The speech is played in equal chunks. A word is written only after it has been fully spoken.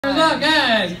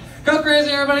Guys, go crazy,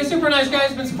 everybody! Super nice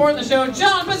guys, been supporting the show.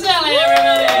 John Pazzelli,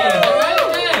 everybody! All right,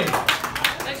 okay.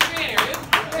 Thanks for being here, dude.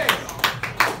 Cheers.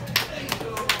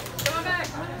 Come on back.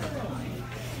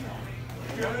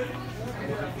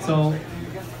 So,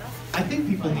 I think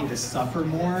people need to suffer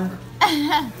more.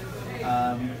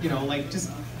 You know, like just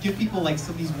give people like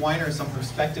some these whiners some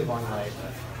perspective on life.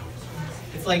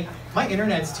 It's like my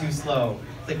internet's too slow.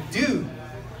 It's like, dude,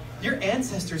 your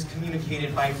ancestors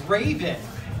communicated by Raven.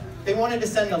 They wanted to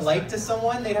send a light to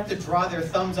someone, they'd have to draw their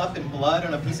thumbs up in blood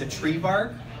on a piece of tree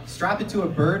bark, strap it to a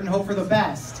bird, and hope for the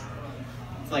best.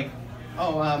 It's like,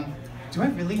 oh, do I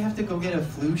really have to go get a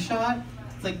flu shot?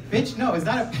 It's like, bitch, no, is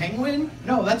that a penguin?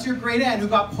 No, that's your great aunt who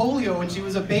got polio when she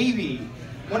was a baby.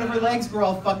 One of her legs were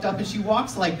all fucked up and she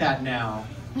walks like that now.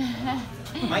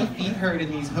 My feet hurt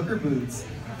in these hooker boots.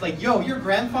 It's like, yo, your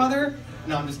grandfather?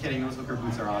 No, I'm just kidding, those hooker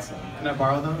boots are awesome. Can I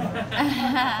borrow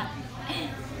them?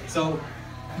 So,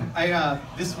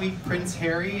 this week Prince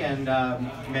Harry and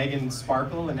Meghan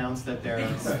Sparkle announced that they're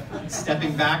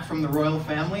stepping back from the royal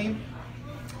family,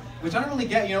 which I don't really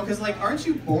get, you know, because like, aren't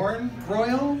you born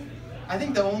royal? I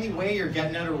think the only way you're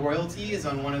getting out of royalty is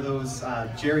on one of those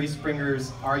Jerry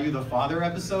Springer's Are You the Father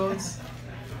episodes.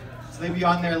 So they'd be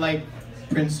on there like,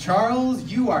 Prince Charles,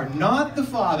 you are not the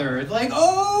father. It's like,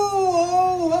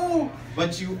 oh,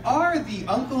 but you are the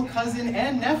uncle, cousin,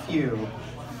 and nephew.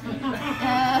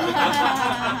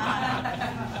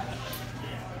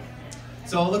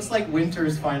 So it looks like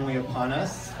winter's finally upon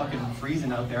us. It's fucking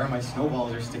freezing out there. My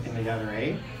snowballs are sticking together,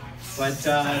 eh? But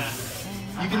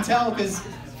you can tell because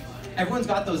everyone's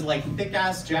got those like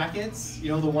thick-ass jackets, you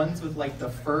know, the ones with like the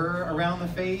fur around the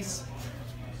face.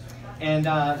 And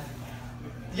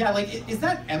yeah, like, is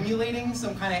that emulating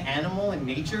some kind of animal in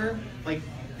nature? Like,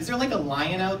 is there like a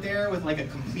lion out there with like a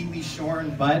completely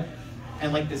shorn butt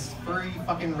and like this furry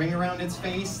fucking ring around its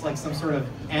face, like some sort of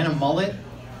animullet?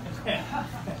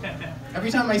 Every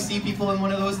time I see people in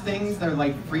one of those things, they're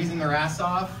like freezing their ass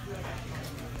off.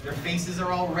 Their faces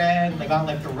are all red, they got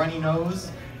like the runny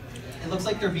nose. It looks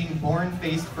like they're being born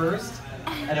face first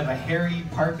out of a hairy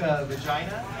Parka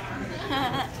vagina.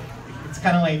 It's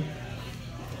kind of like...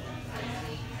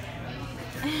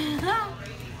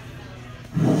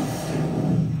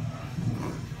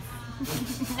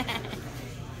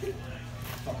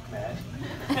 Fuck, man.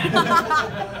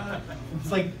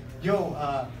 It's like,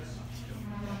 yo,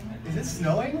 is it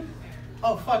snowing?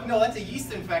 Oh, fuck, no, that's a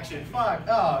yeast infection. Fuck,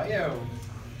 oh, ew.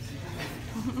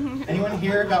 Anyone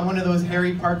here got one of those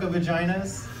hairy Parka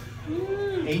vaginas?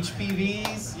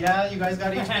 HPVs? Yeah, you guys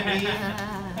got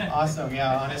HPV? Awesome,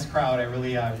 yeah, honest crowd. I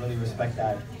really respect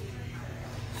that.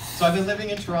 So I've been living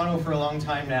in Toronto for a long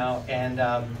time now, and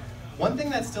one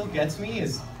thing that still gets me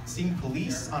is seeing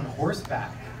police on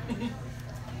horseback.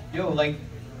 Yo, like,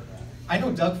 I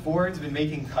know Doug Ford's been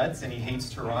making cuts and he hates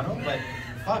Toronto, but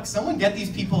fuck, someone get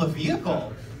these people a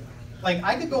vehicle. Like,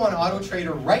 I could go on Auto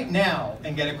Trader right now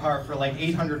and get a car for like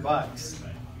 800 bucks.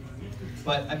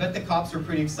 But I bet the cops were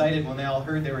pretty excited when they all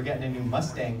heard they were getting a new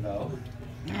Mustang, though.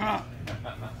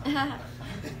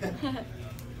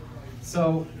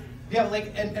 So, yeah,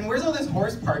 like, and where's all this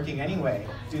horse parking anyway?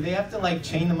 Do they have to like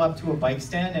chain them up to a bike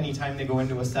stand anytime they go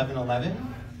into a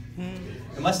 7-Eleven?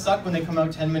 It must suck when they come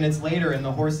out 10 minutes later and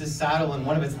the horse's saddle and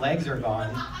one of its legs are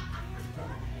gone.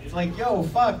 It's like, yo,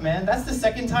 fuck, man, that's the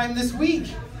second time this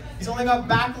week. He's only got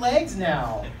back legs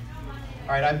now. All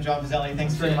right, I'm John Pazzelli.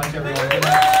 Thanks very much, everyone. Good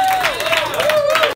night.